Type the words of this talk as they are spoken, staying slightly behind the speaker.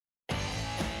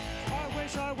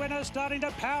Wish I Win is starting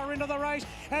to power into the race,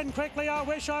 and quickly I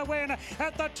Wish I Win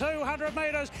at the 200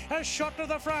 metres has shot to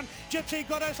the front. Gypsy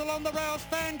Goddess along the rails,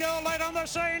 Fangirl late on the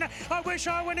scene. I Wish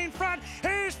I Win in front.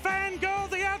 Here's Fangirl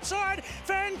the outside.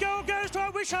 Fangirl goes to I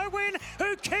Wish I Win,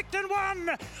 who kicked and won.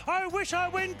 I Wish I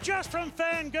Win just from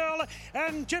Fangirl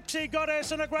and Gypsy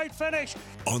Goddess in a great finish.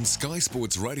 On Sky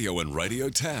Sports Radio and Radio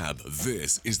Tab,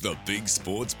 this is the Big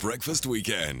Sports Breakfast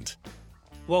Weekend.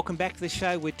 Welcome back to the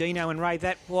show with Dino and Ray.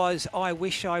 That was I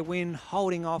Wish I Win,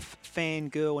 holding off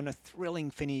Fangirl, and a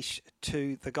thrilling finish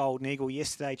to the Golden Eagle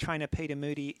yesterday. Trainer Peter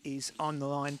Moody is on the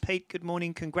line. Pete, good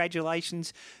morning.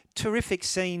 Congratulations. Terrific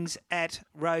scenes at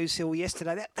Rosehill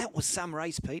yesterday. That was some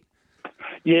race, Pete.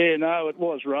 Yeah, no, it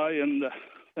was, Ray, and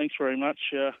thanks very much.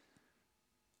 It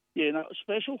was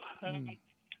special.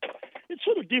 It's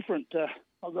sort of different,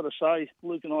 I've got to say.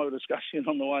 Luke and I were discussing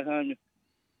on the way home.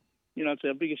 You know, it's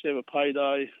our biggest ever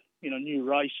payday, new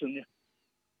race, and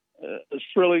as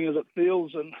thrilling as it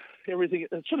feels and everything,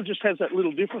 it sort of just has that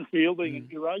little different feel being a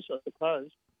new race, I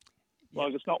suppose. Yeah.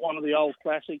 Like, it's not one of the old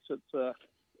classics. It's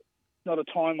not a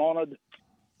time-honoured,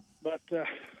 but,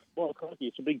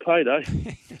 it's a big payday.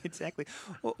 Exactly.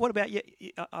 Well, what about you?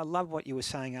 I love what you were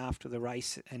saying after the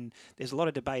race, and there's a lot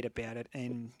of debate about it,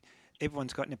 and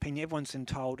everyone's got an opinion. Everyone's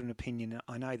entitled to an opinion.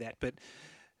 I know that, but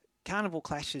carnival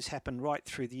clashes happen right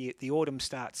through the year. The autumn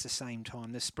starts the same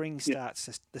time. The spring starts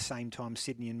the same time,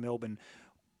 Sydney and Melbourne.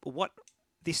 But what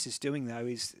this is doing, though,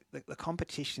 is the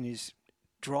competition is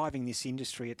driving this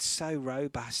industry. It's so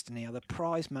robust now. The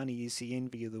prize money is the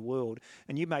envy of the world.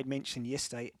 And you made mention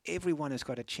yesterday, everyone has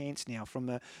got a chance now, from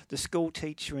the school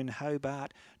teacher in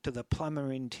Hobart to the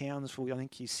plumber in Townsville, I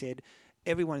think you said.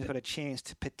 Everyone's got a chance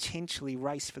to potentially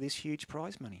race for this huge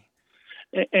prize money.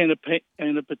 And a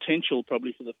potential,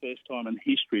 probably for the first time in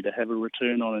history, to have a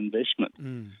return on investment.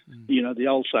 You know, the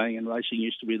old saying in racing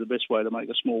used to be the best way to make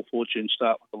a small fortune,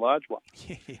 start with a large one.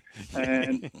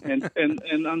 and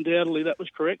undoubtedly that was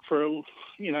correct for,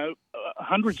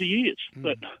 hundreds of years.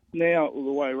 But now, the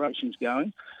way racing's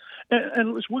going,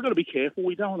 and listen, we've got to be careful.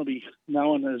 We don't want to be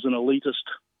known as an elitist,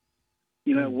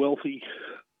 wealthy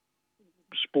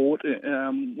sport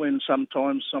when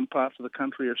sometimes some parts of the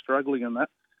country are struggling in that.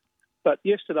 But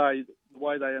yesterday, the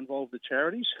way they involved the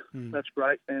charities, that's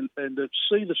great. And to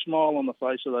see the smile on the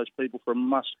face of those people from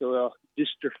muscular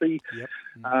dystrophy,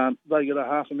 they got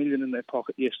 $500,000 in their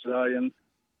pocket yesterday.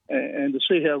 And to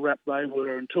see how rapt they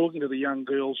were and talking to the young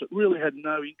girls that really had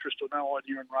no interest or no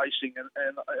idea in racing.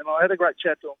 And I had a great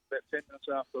chat to them about 10 minutes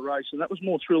after the race, and that was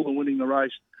more thrill than winning the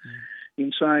race.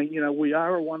 In saying, we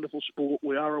are a wonderful sport,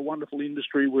 we are a wonderful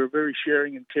industry, we're a very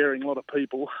sharing and caring lot of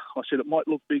people. I said it might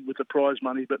look big with the prize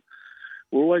money, but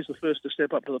we're always the first to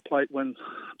step up to the plate when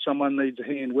someone needs a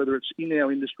hand, whether it's in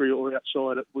our industry or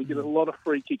outside it. We get a lot of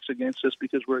free kicks against us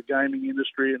because we're a gaming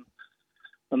industry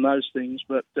and those things.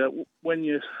 But when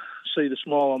you see the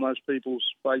smile on those people's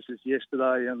faces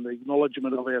yesterday and the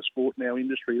acknowledgement of our sport and our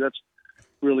industry, that's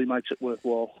really makes it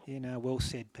worthwhile. Well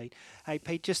said, Pete. Hey,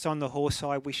 Pete, just on the horse,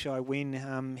 I Wish I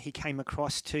Win, he came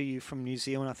across to you from New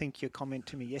Zealand. I think your comment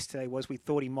to me yesterday was we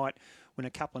thought he might win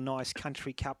a couple of nice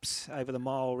country cups over the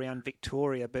mile around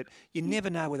Victoria, but you never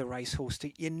know with a racehorse.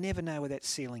 You never know where that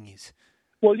ceiling is.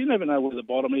 Well, you never know where the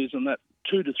bottom is, and that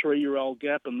 2 to 3 year old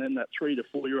gap, and then that 3 to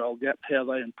 4 year old gap, how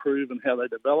they improve and how they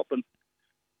develop and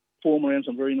form around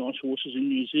some very nice horses in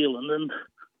New Zealand.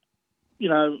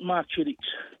 And, Mark Chittick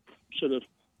sort of,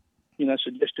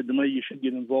 suggested to me you should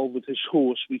get involved with this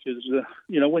horse because,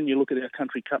 when you look at our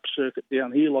country cup circuit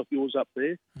down here, like yours up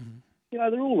there,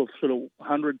 they're all of sort of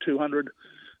 100, 200,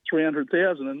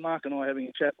 300,000. And Mark and I having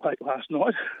a chat late last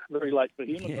night, very late for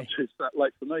him, and not too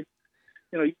late for me.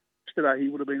 Yesterday he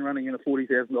would have been running in a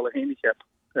 $40,000 handicap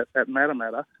at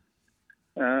Matamata,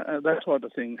 that type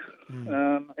of thing.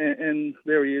 And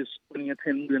there he is winning a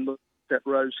 $10 million at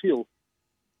Rosehill.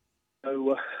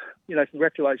 So,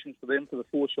 congratulations to them for the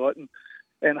foresight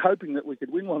and hoping that we could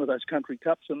win one of those country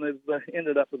cups, and they've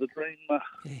ended up with a dream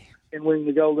in winning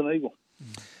the Golden Eagle.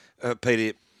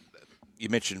 Peter, you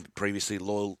mentioned previously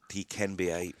loyalty can be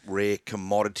a rare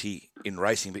commodity in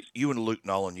racing, but you and Luke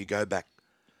Nolan, you go back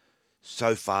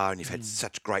so far and you've had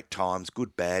such great times,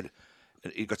 good, bad,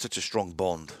 and you've got such a strong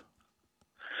bond.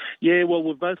 Yeah, well,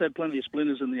 we've both had plenty of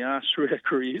splinters in the arse through our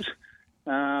careers.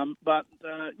 But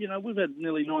we've had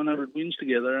nearly 900 wins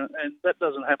together, and that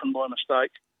doesn't happen by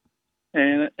mistake.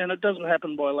 And it doesn't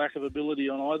happen by lack of ability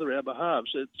on either our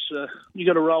behalves. It's you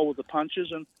got to roll with the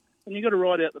punches, and you got to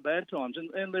ride out the bad times.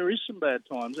 And there is some bad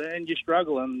times, and you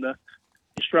struggle. And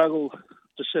you struggle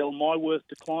to sell my worth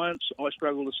to clients. I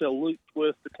struggle to sell Luke's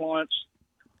worth to clients.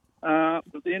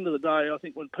 But at the end of the day, I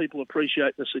think when people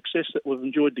appreciate the success that we've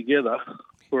enjoyed together,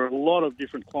 for a lot of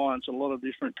different clients, a lot of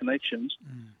different connections.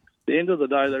 At the end of the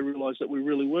day, they realise that we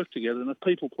really work together. And if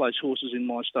people place horses in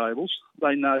my stables,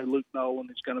 they know Luke Nolan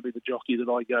is going to be the jockey that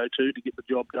I go to get the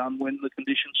job done when the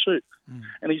conditions suit.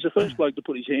 And he's the first bloke to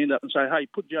put his hand up and say, hey,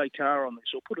 put Jay Carr on this,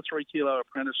 or put a 3 kilo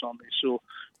apprentice on this,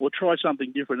 or try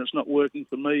something different. It's not working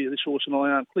for me. This horse and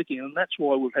I aren't clicking. And that's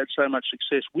why we've had so much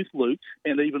success with Luke,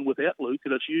 and even without Luke,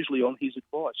 and it's usually on his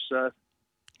advice. So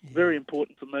very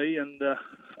important for me, and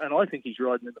I think he's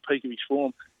riding in the peak of his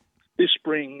form. This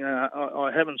spring,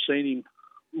 I haven't seen him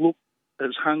look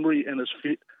as hungry and as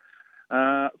fit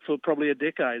for probably a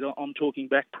decade. I'm talking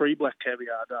back pre-Black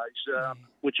Caviar days,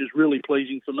 which is really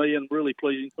pleasing for me and really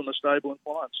pleasing for my stable and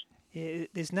clients. Yeah,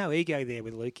 there's no ego there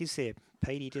with Luke, is there,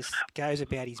 Pete? He just goes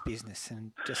about his business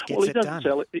and just gets it done.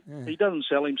 He doesn't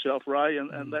sell himself, Ray,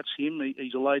 and that's him.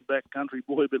 He's a laid-back country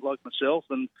boy, a bit like myself,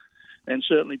 and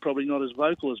certainly probably not as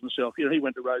vocal as myself. You know, he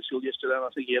went to Rosehill yesterday, and I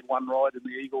think he had one ride in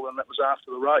the Eagle, and that was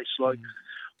after the race.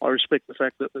 I respect the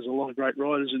fact that there's a lot of great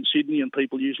riders in Sydney, and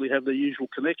people usually have their usual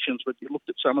connections, but you looked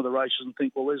at some of the races and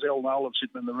think, well, there's Al Nolan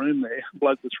sitting in the room there, a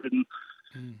bloke that's ridden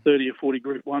 30 or 40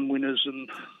 Group 1 winners and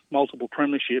multiple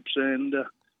premierships, and,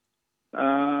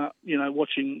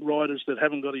 watching riders that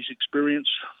haven't got his experience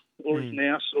or his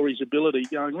nous or his ability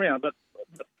going around. But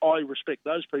I respect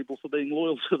those people for being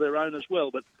loyal to their own as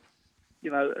well. But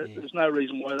there's no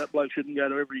reason why that bloke shouldn't go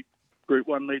to every Group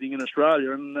 1 meeting in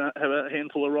Australia and have a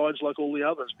handful of rides like all the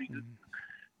others, because,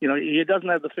 he doesn't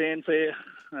have the fanfare,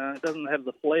 doesn't have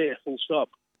the flair, full stop,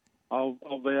 of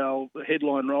our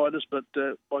headline riders, but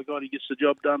by God, he gets the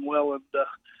job done well, and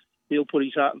he'll put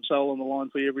his heart and soul on the line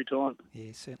for you every time.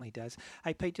 Yeah, certainly does.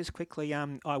 Hey, Pete, just quickly,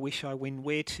 I Wish I Win,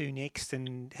 where to next,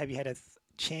 and have you had a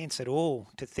chance at all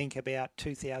to think about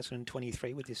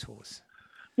 2023 with this horse?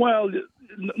 Well,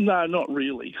 no, not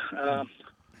really.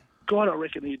 God, I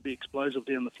reckon he'd be explosive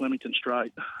down the Flemington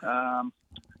Straight.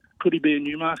 Could he be a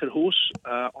Newmarket horse?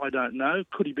 I don't know.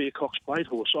 Could he be a Cox Plate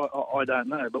horse? I don't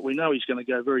know. But we know he's going to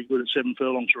go very good at 7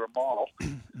 furlongs or a mile.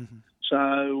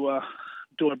 So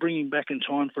do I bring him back in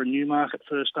time for a Newmarket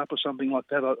first up or something like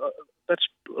that? That's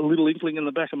a little inkling in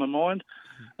the back of my mind.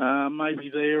 Maybe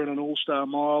there in an All-Star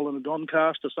Mile and a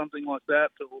Doncaster or something like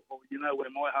that. Or where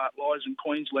my heart lies in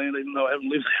Queensland, even though I haven't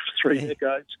lived there for 3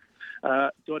 decades.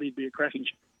 God, he'd be a cracking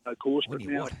course, but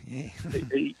now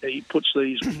he puts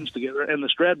these wins together, and the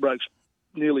Stradbroke's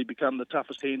nearly become the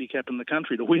toughest handicap in the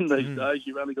country to win these days.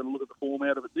 You've only got to look at the form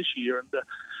out of it this year, and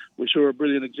we saw a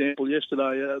brilliant example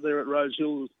yesterday there at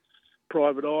Rosehill with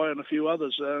Private Eye and a few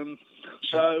others. There's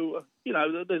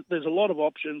a lot of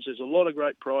options. There's a lot of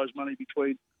great prize money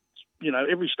between,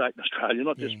 every state in Australia,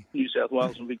 not just New South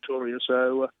Wales and Victoria.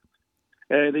 So,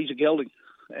 and he's a gelding,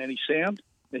 and he's sound.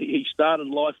 He started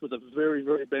life with a very,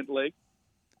 very bent leg.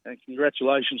 And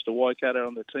congratulations to Waikato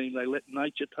and the team. They let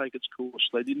nature take its course.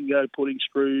 They didn't go putting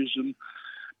screws and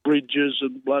bridges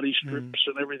and bloody strips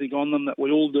and everything on them that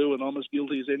we all do, and I'm as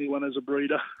guilty as anyone as a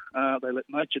breeder. They let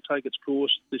nature take its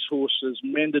course. This horse has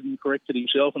mended and corrected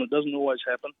himself, and it doesn't always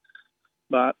happen.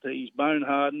 But he's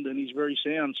bone-hardened and he's very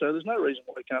sound. So there's no reason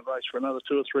why he can't race for another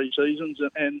 2 or 3 seasons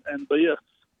and be a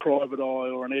Private Eye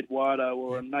or an Eduardo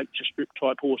or a nature strip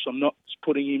type horse. I'm not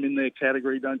putting him in their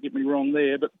category, don't get me wrong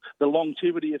there, but the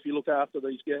longevity, if you look after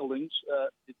these geldings,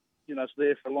 it's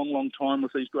there for a long, long time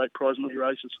with these great prize money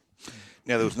races.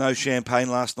 Now, there was no champagne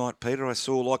last night, Peter. I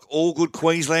saw, like all good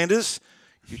Queenslanders,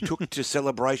 you took to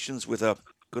celebrations with a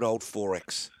good old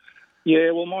 4X.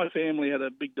 Yeah, well, my family had a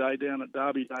big day down at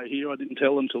Derby Day here. I didn't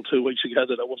tell them until 2 weeks ago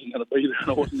that I wasn't going to be there and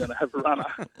I wasn't going to have a runner.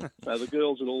 So the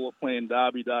girls had all planned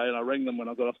Derby Day, and I rang them when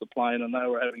I got off the plane, and they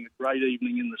were having a great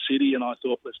evening in the city, and I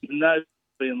thought, there's no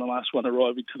being the last one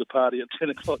arriving to the party at 10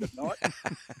 o'clock at night.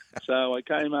 So I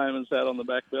came home and sat on the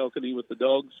back balcony with the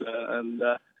dogs and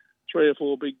 3 or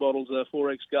 4 big bottles of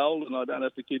 4X Gold, and I don't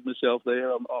have to kid myself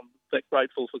there. I'm that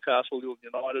grateful for Castle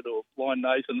United or Blind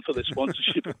Nathan for their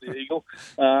sponsorship of the Eagle.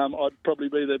 I'd probably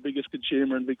be their biggest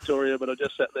consumer in Victoria, but I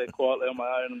just sat there quietly on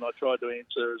my own, and I tried to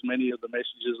answer as many of the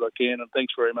messages as I can, and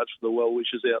thanks very much for the well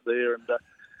wishes out there. And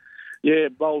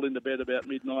bowled into bed about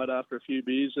midnight after a few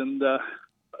beers, and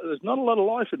there's not a lot of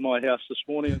life in my house this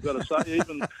morning, I've got to say.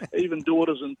 Even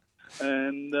daughters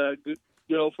and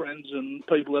girlfriends and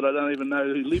people that I don't even know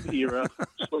who live here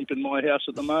sleep in my house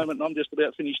at the moment, and I'm just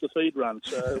about finished the feed run,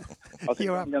 so I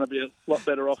think I'm going to be a lot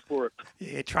better off for it.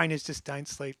 Yeah, trainers just don't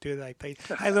sleep, do they, Pete?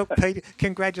 Hey, look, Pete,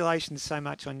 congratulations so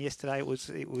much on yesterday. It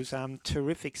was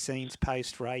terrific scenes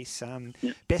post-race.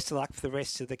 Best of luck for the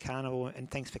rest of the carnival, and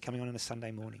thanks for coming on a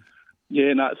Sunday morning.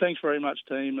 Yeah, no, thanks very much,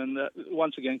 team. And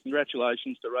once again,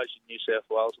 congratulations to Racing New South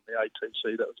Wales and the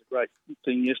ATC. That was a great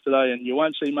thing yesterday, and you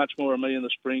won't see much more of me in the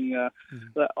spring.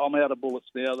 I'm out of bullets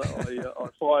now. I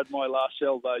fired my last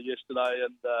salvo yesterday,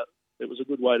 and it was a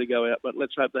good way to go out. But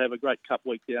let's hope they have a great cup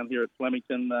week down here at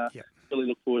Flemington. Really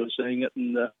look forward to seeing it,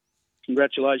 and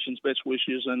congratulations, best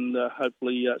wishes, and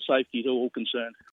hopefully safety to all concerned.